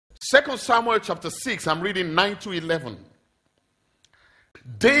2 Samuel chapter 6, I'm reading 9 to 11.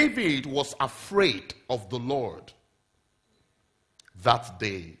 David was afraid of the Lord that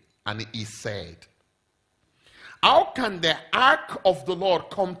day, and he said, how can the ark of the Lord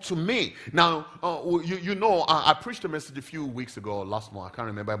come to me? Now, I preached a message a few weeks ago, or last month, I can't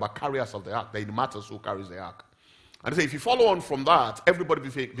remember, about carriers of the ark. That it matters who carries the ark. And I say, if you follow on from that, everybody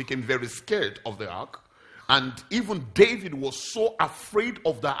became very scared of the ark. And even David was so afraid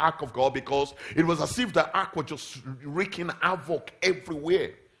of the ark of God because it was as if the ark was just wreaking havoc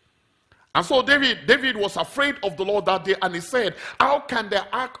everywhere. And so David was afraid of the Lord that day, and he said, how can the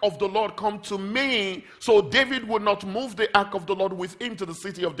ark of the Lord come to me? So David would not move the ark of the Lord with him to the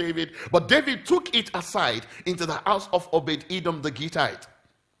city of David, but David took it aside into the house of Obed-Edom the Gittite.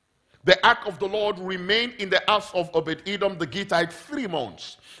 The ark of the Lord remained in the house of Obed-Edom the Gittite 3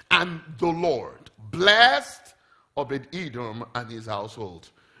 months, and the Lord blessed Obed-Edom and his household.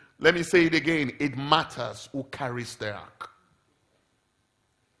 Let me say it again, it matters who carries the ark.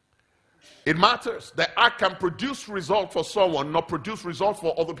 It matters. The ark can produce result for someone, not produce result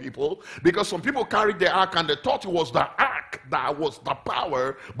for other people, because some people carried the ark and they thought it was the ark that was the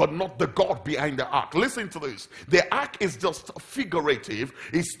power, but not the God behind the ark. Listen to this. The ark is just figurative.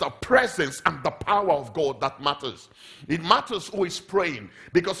 It's the presence and the power of God that matters. It matters who is praying,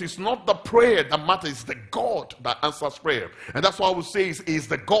 because it's not the prayer that matters, it's the God that answers prayer. And that's why I would say is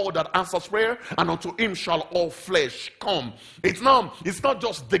the God that answers prayer, and unto him shall all flesh come. It's not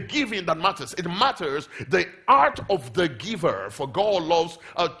just the giving that matters. It matters the art of the giver, for God loves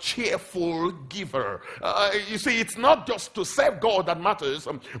a cheerful giver. You see, it's not just to serve God that matters,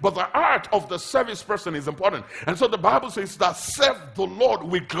 but the art of the service person is important. And so the Bible says that serve the Lord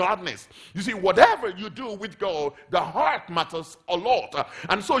with gladness. You see, whatever you do with God, the heart matters a lot.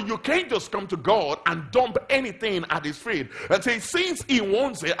 And so you can't just come to God and dump anything at his feet and say, since he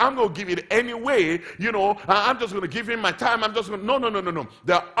wants it, I'm going to give it anyway. I'm just going to give him my time. I'm just going to... No.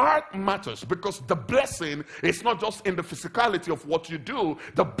 The art matters. Because the blessing is not just in the physicality of what you do,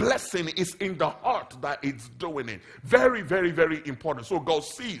 the blessing is in the heart that it's doing it. Very, very, very important. So God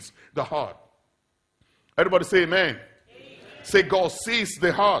sees the heart. Everybody say amen. Amen. Say God sees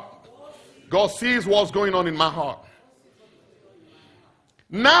the heart. God sees what's going on in my heart.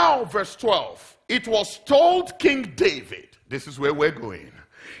 Now, verse 12. It was told King David, this is where we're going.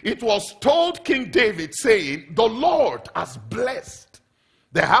 It was told King David, saying, the Lord has blessed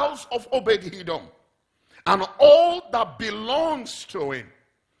the house of Obed-Edom and all that belongs to him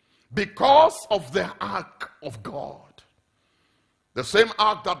because of the ark of God. The same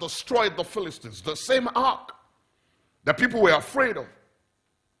ark that destroyed the Philistines, the same ark that people were afraid of.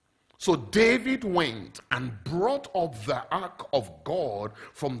 So David went and brought up the ark of God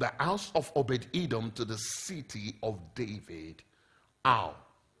from the house of Obed-Edom to the city of David. How?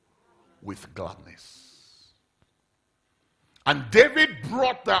 With gladness. And David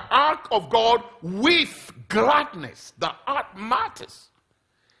brought the ark of God with gladness. The heart matters.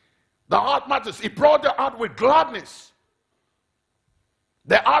 The heart matters. He brought the heart with gladness.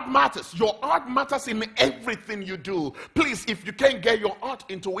 The heart matters. Your heart matters in everything you do. Please, if you can't get your heart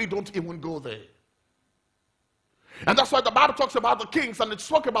into it, don't even go there. And that's why the Bible talks about the kings, and it's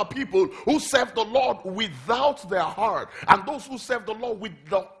talking about people who serve the Lord without their heart, and those who serve the Lord with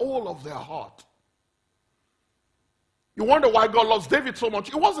the whole of their heart. You wonder why God loves David so much.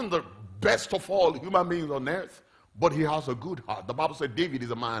 He wasn't the best of all human beings on earth, but he has a good heart. The Bible said David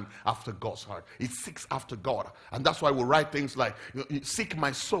is a man after God's heart. He seeks after God. And that's why we write things like, seek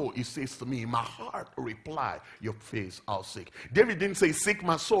my soul, he says to me. My heart reply, your face I'll seek. David didn't say, seek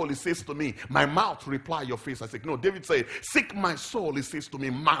my soul, he says to me. My mouth reply, your face I seek. No, David said, seek my soul, he says to me.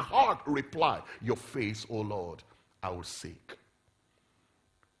 My heart reply, your face, O Lord, I will seek.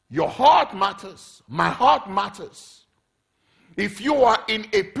 Your heart matters. My heart matters. If you are in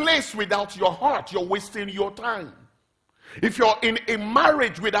a place without your heart, you're wasting your time. If you're in a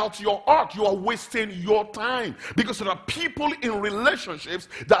marriage without your heart, you are wasting your time. Because there are people in relationships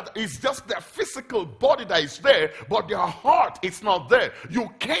that is just their physical body that is there, but their heart is not there. You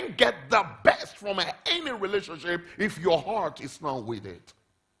can't get the best from any relationship if your heart is not with it.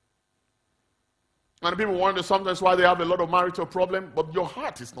 And people wonder sometimes why they have a lot of marital problems, but your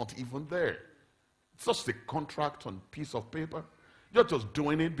heart is not even there. It's just a contract on a piece of paper. You're just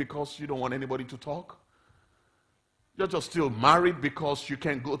doing it because you don't want anybody to talk. You're just still married because you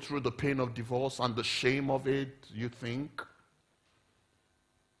can't go through the pain of divorce and the shame of it, you think.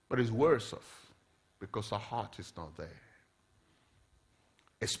 But it's worse off because our heart is not there.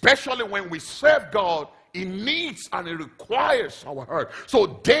 Especially when we serve God, it needs and it requires our heart.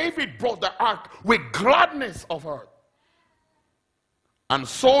 So David brought the ark with gladness of heart. And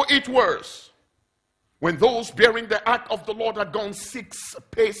so it was, when those bearing the ark of the Lord had gone 6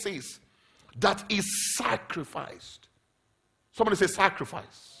 paces, that he sacrificed. Somebody say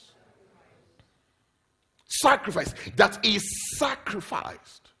sacrifice. Sacrifice. That is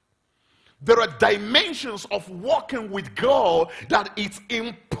sacrificed. There are dimensions of walking with God that it's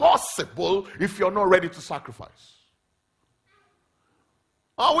impossible if you're not ready to sacrifice.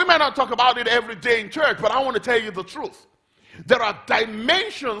 Oh, we may not talk about it every day in church, but I want to tell you the truth. There are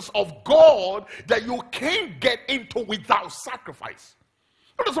dimensions of God that you can't get into without sacrifice.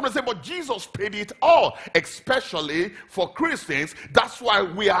 Somebody say, but Jesus paid it all, especially for Christians. That's why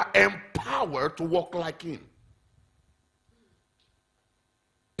we are empowered to walk like him.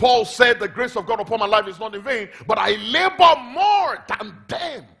 Paul said, the grace of God upon my life is not in vain, but I labor more than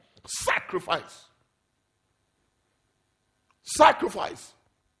them. Sacrifice. Sacrifice.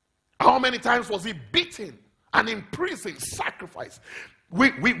 How many times was he beaten and imprisoned? Sacrifice.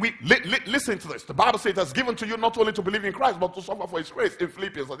 Listen to this. The Bible says it has given to you not only to believe in Christ, but to suffer for his grace. In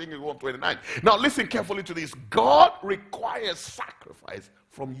Philippians, I think it's 1:29. Now listen carefully to this. God requires sacrifice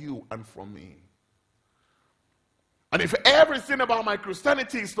from you and from me. And if everything about my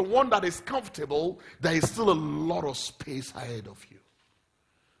Christianity is the one that is comfortable, there is still a lot of space ahead of you.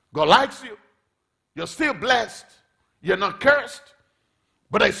 God likes you. You're still blessed. You're not cursed.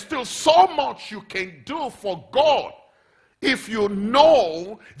 But there's still so much you can do for God if you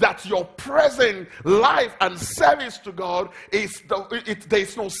know that your present life and service to God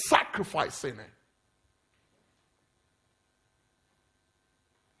there's no sacrifice in it.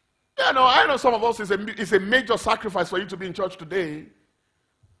 Yeah, no, I know some of us it's a major sacrifice for you to be in church today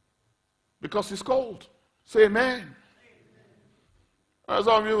because it's cold. Say amen.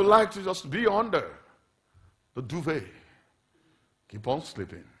 Some of you would like to just be under the duvet. Keep on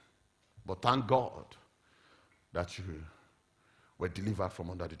sleeping. But thank God that you were delivered from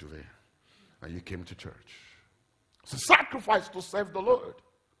under the duvet and you came to church. It's a sacrifice to serve the Lord.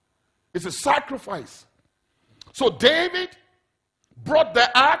 It's a sacrifice. So David brought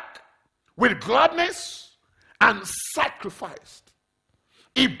the ark with gladness and sacrificed.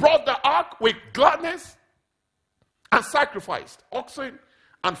 He brought the ark with gladness and sacrificed oxen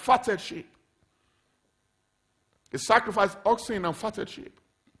and fatted sheep. He sacrificed oxen and fatted sheep,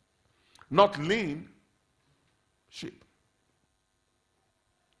 not lean sheep.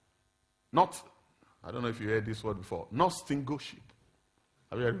 Not, I don't know if you heard this word before, not stingo sheep.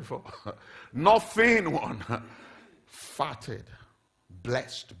 Have you heard it before? Not thin one. Fatted,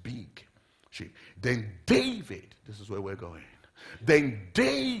 blessed, big sheep. Then David, this is where we're going. Then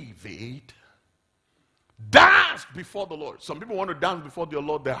David danced before the Lord. Some people want to dance before the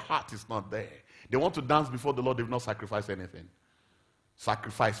Lord, their heart is not there. They want to dance before the Lord, they've not sacrificed anything.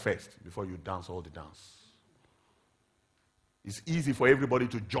 Sacrifice first before you dance all the dance. It's easy for everybody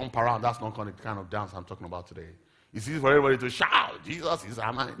to jump around. That's not the kind of dance I'm talking about today. It's easy for everybody to shout, Jesus is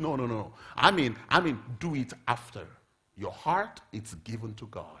a man. No. I mean, do it after. Your heart is given to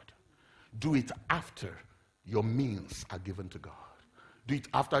God. Do it after your means are given to God. Do it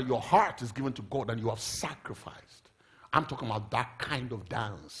after your heart is given to God and you have sacrificed. I'm talking about that kind of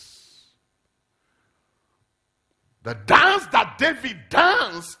dance. The dance that David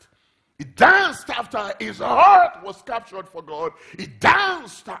danced, he danced after his heart was captured for God. He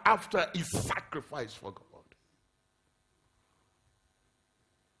danced after his sacrifice for God.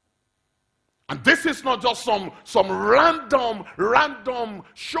 And this is not just some random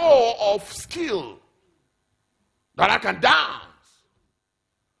show of skill that I can dance.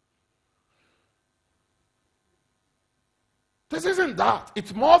 This isn't that.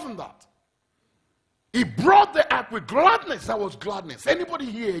 It's more than that. He brought the ark with gladness. That was gladness. Anybody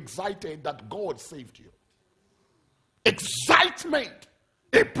here excited that God saved you? Excitement.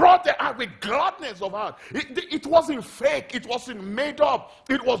 He brought the ark with gladness of heart. It wasn't fake. It wasn't made up.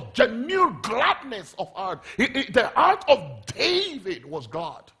 It was genuine gladness of heart. The heart of David was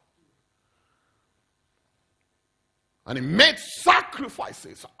God. And he made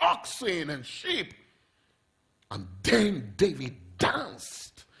sacrifices, oxen and sheep. And then David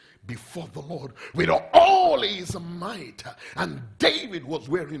danced before the Lord with all his might. And David was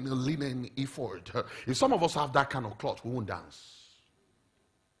wearing a linen ephod. If some of us have that kind of cloth, we won't dance.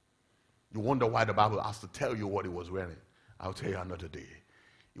 You wonder why the Bible has to tell you what he was wearing. I'll tell you another day.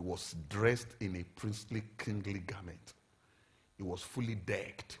 He was dressed in a princely, kingly garment. He was fully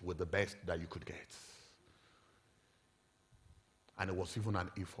decked with the best that you could get. And it was even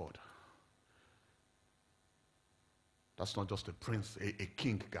an ephod. That's not just a prince, a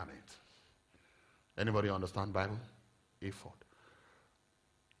king garment. Anybody understand Bible? Ephod.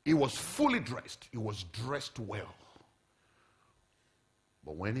 He was fully dressed. He was dressed well.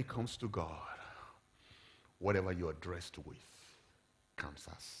 But when it comes to God, whatever you're dressed with counts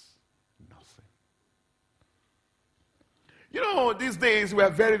as nothing. You know, these days we are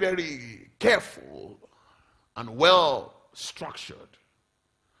very, very careful and well structured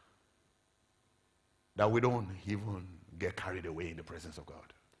that we don't even get carried away in the presence of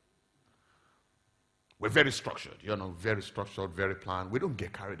God. We're very structured, very structured, very planned. We don't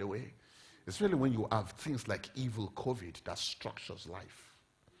get carried away. Especially when you have things like evil COVID that structures life.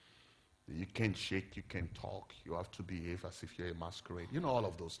 You can't shake, you can't talk, you have to behave as if you're a masquerade. You know, all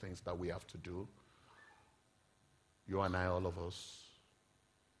of those things that we have to do. You and I, all of us.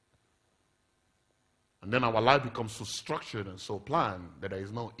 And then our life becomes so structured and so planned that there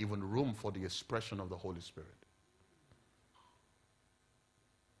is no even room for the expression of the Holy Spirit.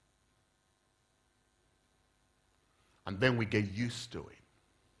 And then we get used to it.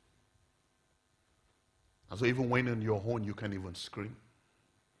 And so even when on your own, you can't even scream.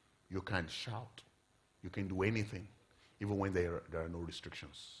 You can't shout. You can do anything, even when there are no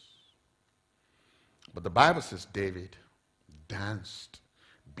restrictions. But the Bible says David danced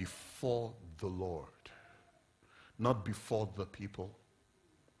before the Lord, not before the people,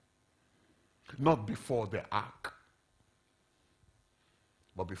 not before the ark,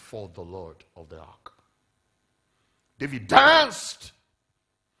 but before the Lord of the ark. David danced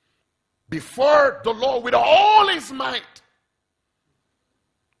before the Lord with all his might.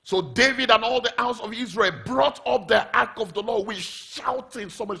 So David and all the house of Israel brought up the ark of the Lord with shouting.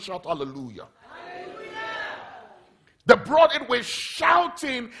 Somebody shout hallelujah. Hallelujah. They brought it with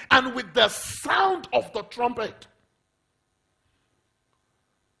shouting and with the sound of the trumpet.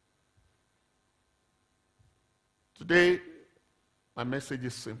 Today, my message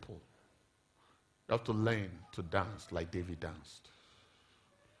is simple. You have to learn to dance like David danced.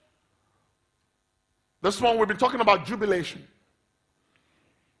 This one, we've been talking about jubilation.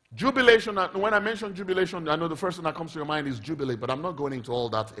 Jubilation, when I mention jubilation, I know the first thing that comes to your mind is jubilee, but I'm not going into all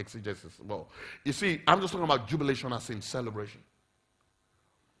that exegesis. Well, you see, I'm just talking about jubilation as in celebration.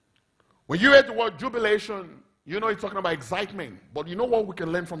 When you hear the word jubilation, you know it's talking about excitement. But you know what we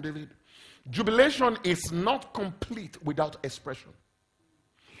can learn from David? Jubilation is not complete without expression.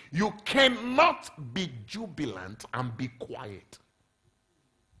 You cannot be jubilant and be quiet.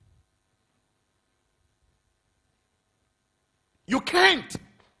 You can't.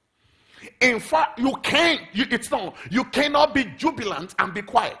 In fact, you can't. You cannot be jubilant and be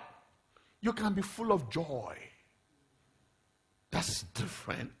quiet. You can be full of joy. That's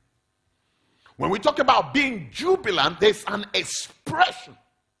different. When we talk about being jubilant, there's an expression.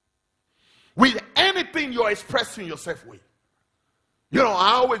 With anything you're expressing yourself with. You know,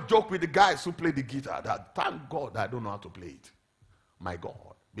 I always joke with the guys who play the guitar that thank God I don't know how to play it. My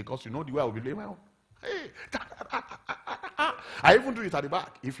God. Because you know the way I will be playing my own. Hey, I even do it at the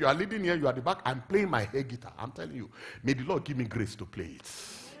back. If you are leading here, you are at the back, I'm playing my air guitar. I'm telling you, may the Lord give me grace to play it.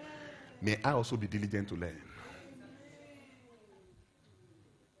 May I also be diligent to learn.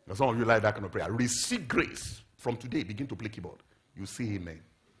 Now, some of you like that kind of prayer. Receive grace. From today, begin to play keyboard. You say amen.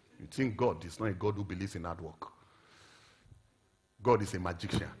 You think God is not a God who believes in hard work. God is a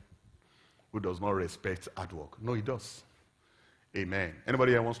magician who does not respect hard work. No, he does. Amen.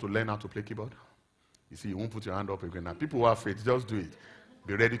 Anybody here wants to learn how to play keyboard? You see, you won't put your hand up again. Now, people who have faith, just do it.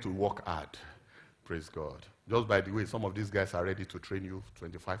 Be ready to work hard. Praise God. Just by the way, some of these guys are ready to train you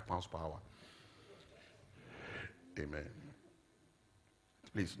 25 pounds per hour. Amen.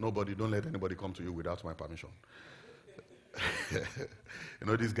 Please, don't let anybody come to you without my permission. You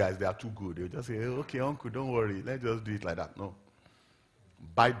know, these guys, they are too good. They'll just say, hey, okay, uncle, don't worry. Let's just do it like that. No.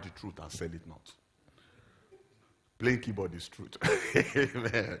 Bite the truth and sell it not. Playing keyboard is truth.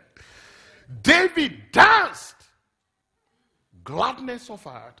 Amen. David danced. Gladness of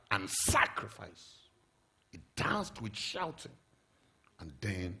heart and sacrifice. He danced with shouting. And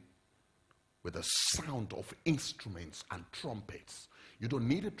then with the sound of instruments and trumpets. You don't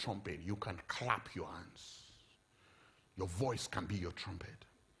need a trumpet. You can clap your hands. Your voice can be your trumpet.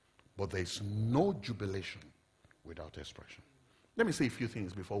 But there is no jubilation without expression. Let me say a few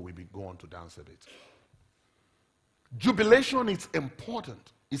things before we go on to dance a bit. Jubilation is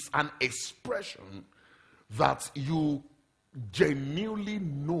important. It's an expression that you genuinely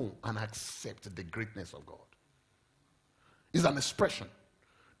know and accept the greatness of God. It's an expression.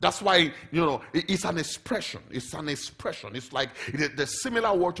 That's why, it's an expression. It's an expression. It's like the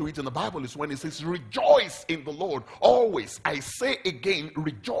similar word to it in the Bible is when it says, rejoice in the Lord. Always, I say again,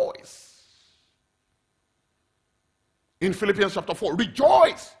 rejoice. In Philippians chapter 4,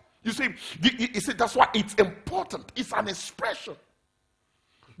 rejoice. You see, that's why it's important. It's an expression.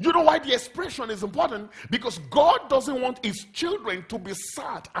 You know why the expression is important? Because God doesn't want his children to be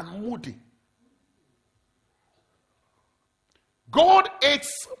sad and moody. God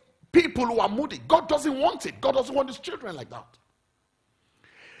hates people who are moody. God doesn't want it. God doesn't want his children like that.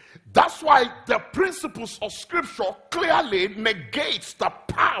 That's why the principles of scripture clearly negates the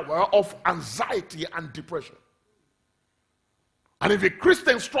power of anxiety and depression. And if a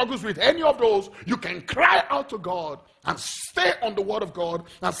Christian struggles with any of those, you can cry out to God and stay on the word of God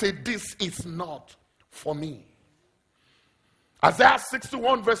and say, this is not for me. Isaiah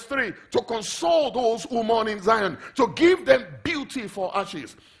 61 verse 3, to console those who mourn in Zion, to give them beauty for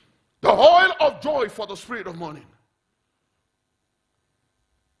ashes, the oil of joy for the spirit of mourning.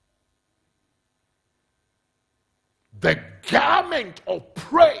 The garment of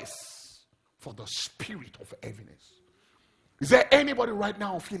praise for the spirit of heaviness. Is there anybody right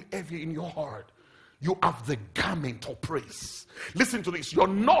now feel heavy in your heart? You have the garment of praise. Listen to this. You're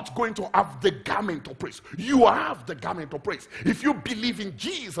not going to have the garment of praise. You have the garment of praise. If you believe in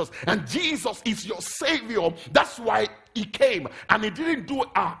Jesus and Jesus is your Savior, that's why he came. And he didn't do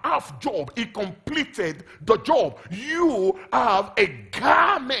a half job. He completed the job. You have a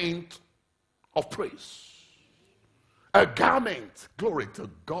garment of praise. A garment. Glory to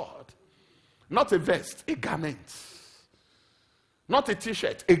God. Not a vest, a garment. Not a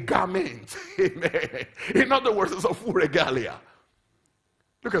t-shirt, a garment. Amen. In other words, it's a full regalia.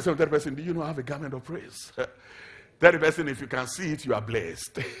 Look at some third person. Do you know I have a garment of praise? Third person, if you can see it, you are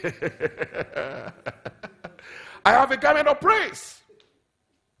blessed. I have a garment of praise.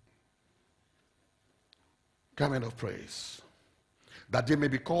 Garment of praise. That they may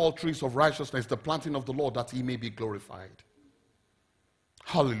be called trees of righteousness, the planting of the Lord, that he may be glorified.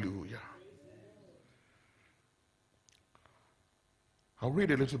 Hallelujah. I'll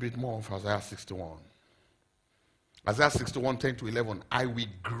read a little bit more of Isaiah 61. Isaiah 61, 10 to 11. I will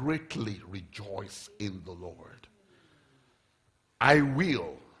greatly rejoice in the Lord. I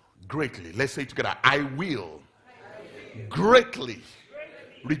will greatly. Let's say it together. I will greatly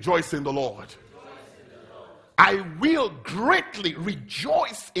rejoice in the Lord. I will greatly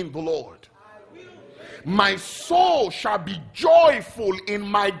rejoice in the Lord. My soul shall be joyful in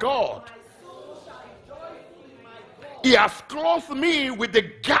my God. He has clothed me with the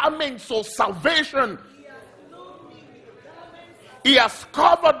garments of salvation. He has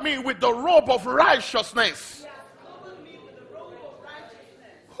covered me with the robe of righteousness.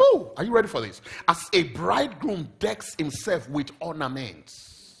 Whew, are you ready for this? As a bridegroom decks himself with ornaments,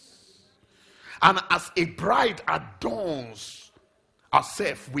 and as a bride adorns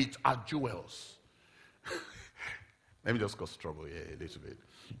herself with her jewels. Let me just cause trouble here a little bit.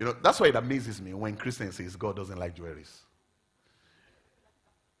 You know, that's why it amazes me when Christians say God doesn't like jewelry.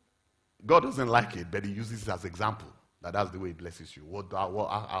 God doesn't like it, but he uses it as example. That's the way he blesses you.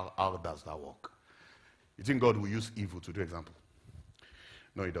 How does that work? You think God will use evil to do example?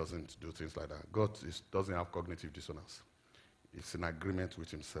 No, he doesn't do things like that. God doesn't have cognitive dissonance. It's in agreement with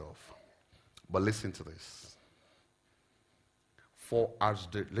himself. But listen to this. For as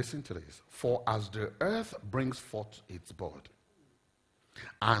the earth brings forth its bud,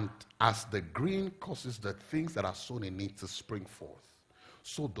 and as the green causes the things that are sown in it to spring forth,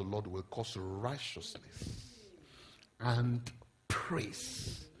 so the Lord will cause righteousness and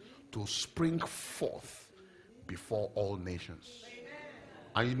praise to spring forth before all nations.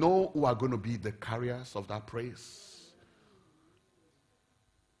 And you know who are going to be the carriers of that praise?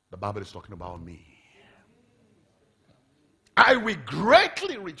 The Bible is talking about me. I will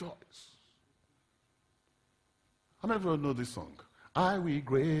greatly rejoice. How many of you know this song? I will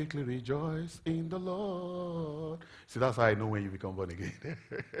greatly rejoice in the Lord. See, that's how I know when you become born again.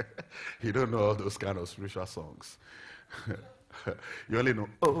 You don't know all those kind of spiritual songs. You only know,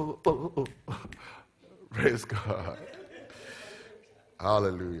 oh, oh, oh, oh. Praise God.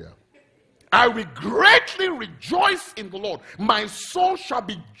 Hallelujah. I will greatly rejoice in the Lord. My soul shall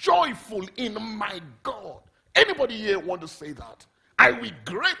be joyful in my God. Anybody here want to say that? I will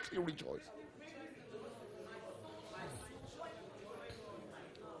greatly rejoice.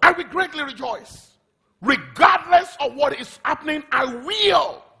 I will greatly rejoice. Regardless of what is happening, I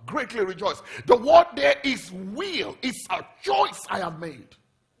will greatly rejoice. The word there is will. It's a choice I have made.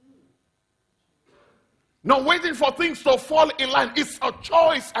 Not waiting for things to fall in line. It's a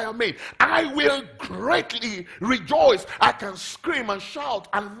choice I have made. I will greatly rejoice. I can scream and shout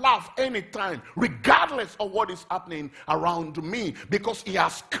and laugh anytime, regardless of what is happening around me, because he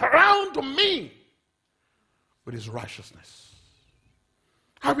has crowned me with his righteousness.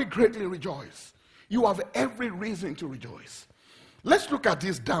 I will greatly rejoice. You have every reason to rejoice. Let's look at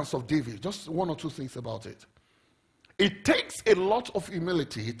this dance of David. Just one or two things about it. It takes a lot of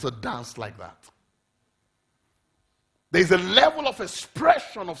humility to dance like that. There's a level of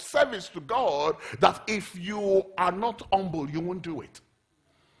expression of service to God that if you are not humble, you won't do it.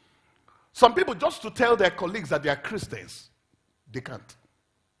 Some people, just to tell their colleagues that they are Christians, they can't.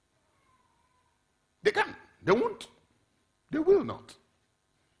 They can't. They won't. They will not.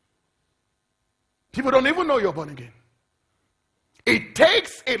 People don't even know you're born again. It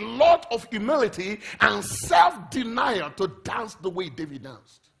takes a lot of humility and self-denial to dance the way David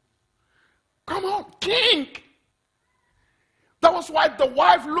danced. Come on, king. That was why the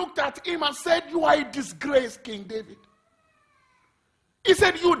wife looked at him and said, "You are a disgrace, King David." He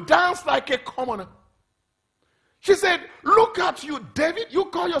said, "You dance like a commoner." She said, "Look at you, David. You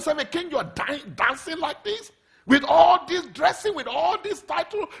call yourself a king. You're dancing like this? With all this dressing, with all this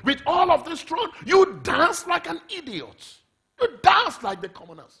title, with all of this throne. You dance like an idiot. You dance like the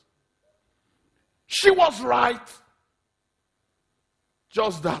commoners." She was right.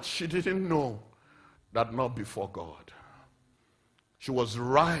 Just that she didn't know that not before God. She was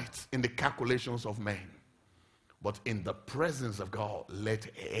right in the calculations of men. But in the presence of God, let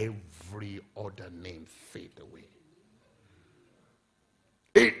every other name fade away.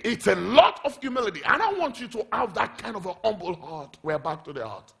 It's a lot of humility. And I want you to have that kind of a humble heart. We're back to the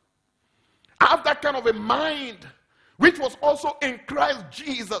heart. Have that kind of a mind, which was also in Christ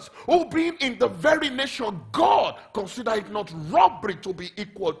Jesus, who being in the very nature of God, consider it not robbery to be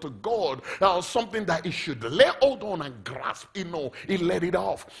equal to God, or something that he should lay hold on and grasp. He let it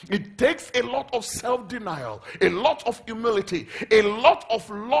off. It takes a lot of self-denial, a lot of humility, a lot of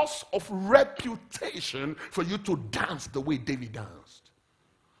loss of reputation for you to dance the way David danced.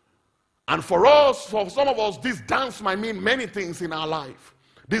 And for us, for some of us, this dance might mean many things in our life.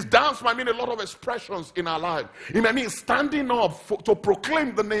 This dance might mean a lot of expressions in our life. It might mean standing up to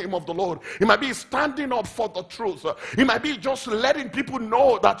proclaim the name of the Lord. It might be standing up for the truth. It might be just letting people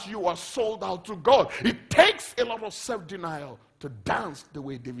know that you are sold out to God. It takes a lot of self-denial to dance the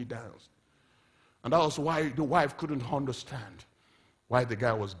way David danced. And that was why the wife couldn't understand why the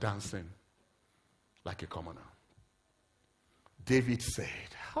guy was dancing like a commoner. David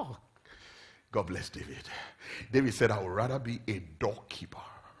said, "Oh, God bless David." David said, "I would rather be a doorkeeper."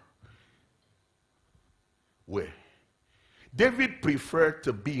 Where? David preferred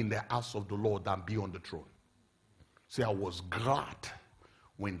to be in the house of the Lord than be on the throne. See, I was glad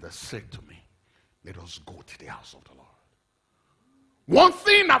when they said to me, "Let us go to the house of the Lord." One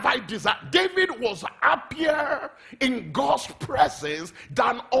thing have I desired. David was happier in God's presence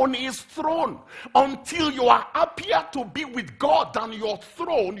than on his throne. Until you are happier to be with God than your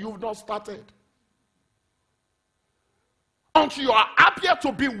throne, you've not started. Until you are happier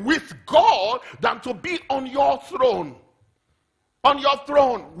to be with God than to be on your throne. On your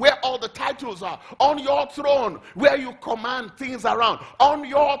throne, where all the titles are. On your throne, where you command things around. On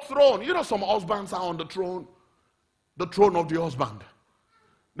your throne. You know, some husbands are on the throne. The throne of the husband.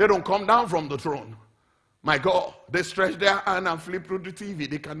 They don't come down from the throne. My God, they stretch their hand and flip through the TV.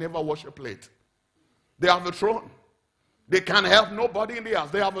 They can never wash a plate. They have a throne. They can't help nobody in the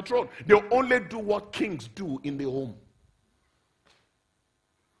house. They have a throne. They only do what kings do in the home.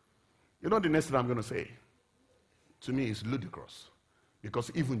 You know the next thing I'm going to say? To me, it's ludicrous. Because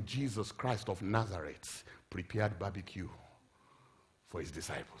even Jesus Christ of Nazareth prepared barbecue for his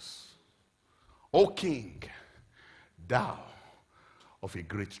disciples. O King, thou of a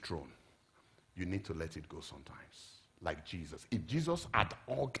great throne, you need to let it go sometimes. Like Jesus. If Jesus had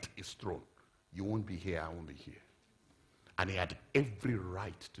hugged his throne, you won't be here, I won't be here. And he had every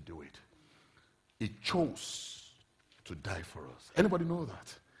right to do it. He chose to die for us. Anybody know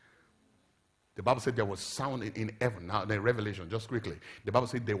that? The Bible said there was sound in heaven. Now, in Revelation, just quickly. The Bible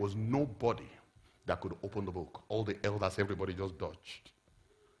said there was nobody that could open the book. All the elders, everybody just dodged.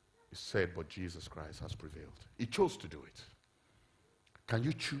 He said, but Jesus Christ has prevailed. He chose to do it. Can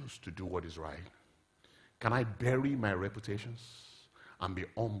you choose to do what is right? Can I bury my reputations and be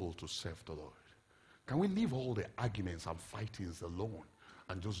humble to serve the Lord? Can we leave all the arguments and fightings alone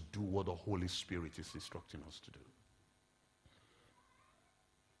and just do what the Holy Spirit is instructing us to do?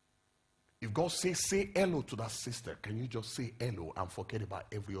 If God says, say hello to that sister, can you just say hello and forget about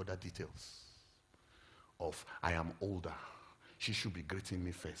every other details? Of, I am older. She should be greeting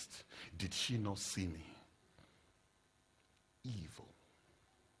me first. Did she not see me? Evil.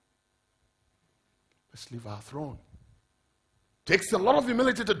 Let's leave our throne. Takes a lot of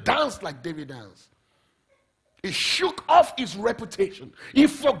humility to dance like David danced. He shook off his reputation. He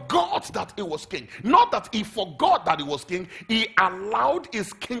forgot that he was king. Not that he forgot that he was king. He allowed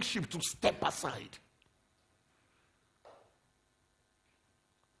his kingship to step aside.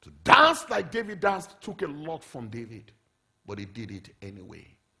 To dance like David danced took a lot from David, but he did it anyway.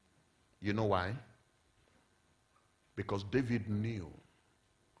 You know why? Because David knew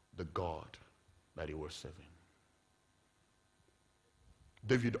the God that he was serving.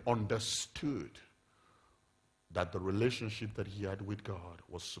 David understood that the relationship that he had with God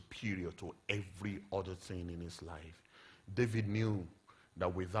was superior to every other thing in his life. David knew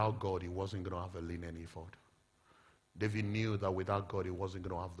that without God, he wasn't going to have a linen ephod. David knew that without God, he wasn't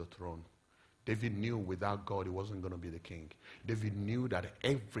going to have the throne. David knew without God, he wasn't going to be the king. David knew that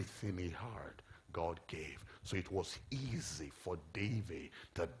everything he had, God gave. So it was easy for David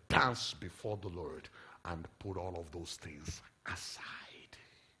to dance before the Lord and put all of those things aside.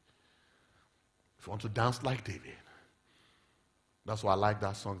 If you want to dance like David, that's why I like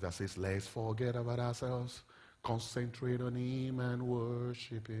that song that says, let's forget about ourselves, concentrate on him and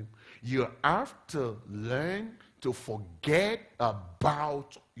worship him. You have to learn to forget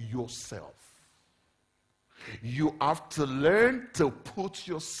about yourself. You have to learn to put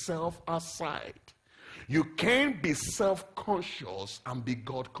yourself aside. You can't be self-conscious and be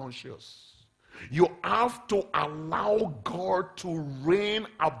God-conscious. You have to allow God to reign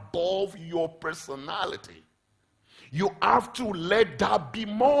above your personality. You have to let that be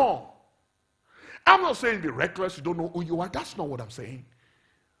more. I'm not saying be reckless, you don't know who you are. That's not what I'm saying.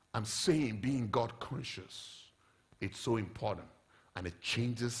 I'm saying being God conscious. It's so important. And it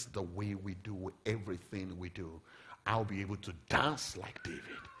changes the way we do everything we do. I'll be able to dance like David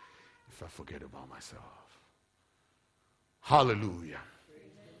if I forget about myself. Hallelujah.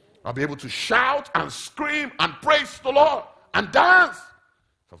 I'll be able to shout and scream and praise the Lord and dance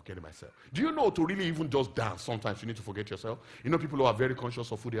if I forget myself. Do you know to really even just dance, sometimes you need to forget yourself? You know people who are very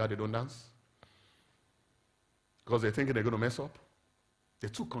conscious of who they are, they don't dance? Because they're thinking they're going to mess up. They're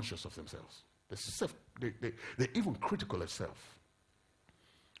too conscious of themselves. They're even critical of self.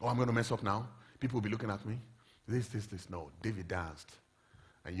 Oh, I'm going to mess up now. People will be looking at me. This. No, David danced,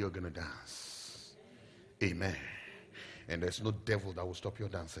 and you're going to dance. Amen. And there's no devil that will stop your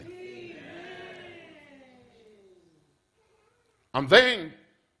dancing. And then,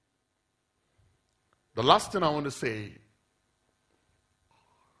 the last thing I want to say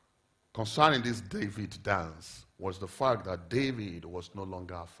concerning this David dance was the fact that David was no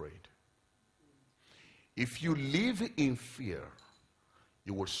longer afraid. If you live in fear,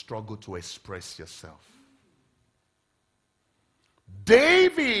 you will struggle to express yourself.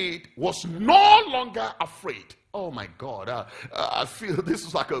 David was no longer afraid. Oh my God, I feel this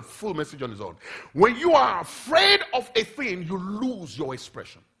is like a full message on its own. When you are afraid of a thing, you lose your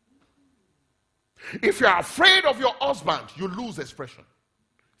expression. If you are afraid of your husband, you lose expression.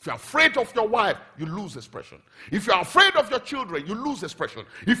 If you're afraid of your wife, you lose expression. If you're afraid of your children, you lose expression.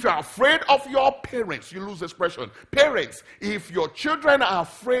 If you're afraid of your parents, you lose expression. Parents, if your children are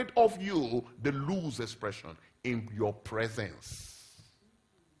afraid of you, they lose expression in your presence.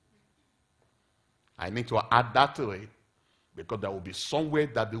 I need to add that to it because there will be somewhere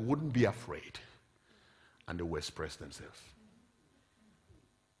that they wouldn't be afraid and they will express themselves.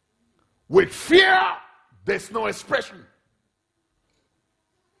 With fear, there's no expression.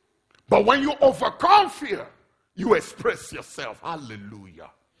 But when you overcome fear, you express yourself. Hallelujah.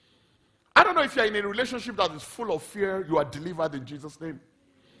 I don't know if you're in a relationship that is full of fear, you are delivered in Jesus' name.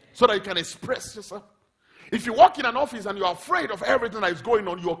 So that you can express yourself. If you work in an office and you're afraid of everything that is going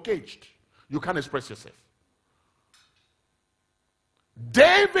on, you're caged. You can't express yourself.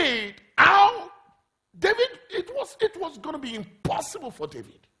 David, it was going to be impossible for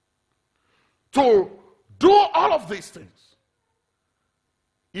David to do all of these things.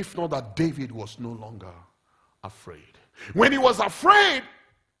 If not that David was no longer afraid. When he was afraid,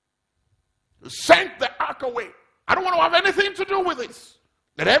 he sent the ark away. I don't want to have anything to do with this.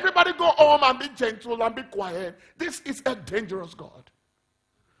 Let everybody go home and be gentle and be quiet. This is a dangerous God.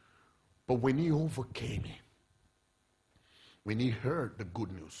 But when he overcame it, when he heard the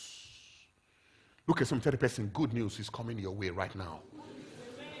good news, look at some, tell the person, good news is coming your way right now.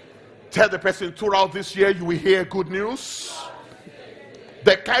 Tell the person, throughout this year you will hear good news.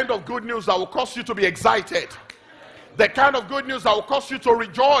 The kind of good news that will cause you to be excited. The kind of good news that will cause you to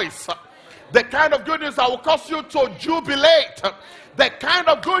rejoice. The kind of good news that will cause you to jubilate. The kind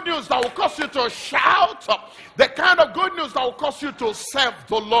of good news that will cause you to shout. The kind of good news that will cause you to serve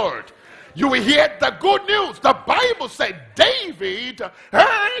the Lord. You will hear the good news. The Bible said David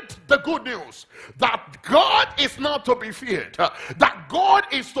heard the good news that God is not to be feared, that God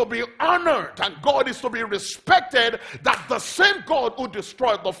is to be honored and God is to be respected, that the same God who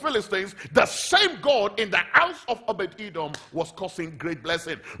destroyed the Philistines, the same God in the house of Obed-Edom was causing great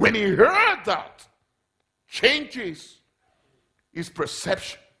blessing. When he heard that, changes his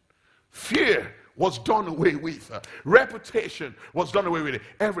perception. Fear was done away with. Reputation was done away with.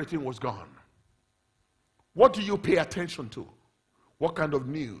 Everything was gone. What do you pay attention to? What kind of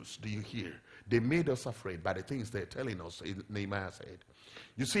news do you hear? They made us afraid by the things they're telling us, Nehemiah said.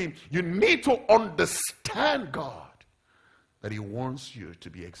 You see, you need to understand God, that he wants you to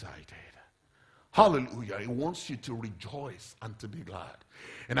be excited. Hallelujah. He wants you to rejoice and to be glad.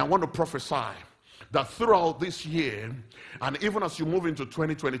 And I want to prophesy that throughout this year, and even as you move into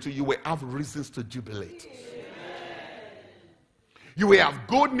 2022, you will have reasons to jubilate. You will have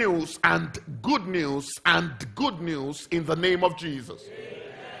good news and good news and good news in the name of Jesus.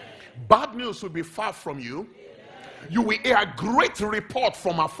 Bad news will be far from you. You will hear a great report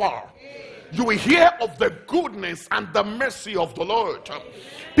from afar. You will hear of the goodness and the mercy of the Lord.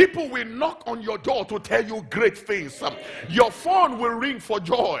 People will knock on your door to tell you great things. Your phone will ring for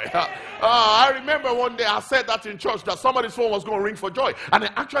joy. I remember one day I said that in church, that somebody's phone was going to ring for joy. And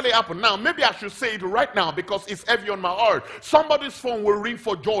it actually happened. Now, maybe I should say it right now because it's heavy on my heart. Somebody's phone will ring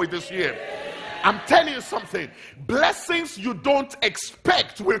for joy this year. I'm telling you something. Blessings you don't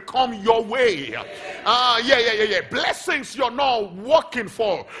expect will come your way. Blessings you're not working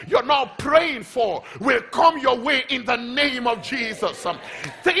for, you're not praying for, will come your way in the name of Jesus.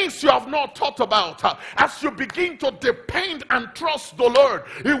 Things you have not thought about. As you begin to depend and trust the Lord,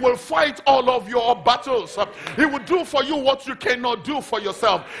 he will fight all of your battles. He will do for you what you cannot do for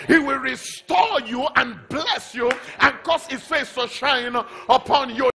yourself. He will restore you and bless you and cause his face to shine upon you.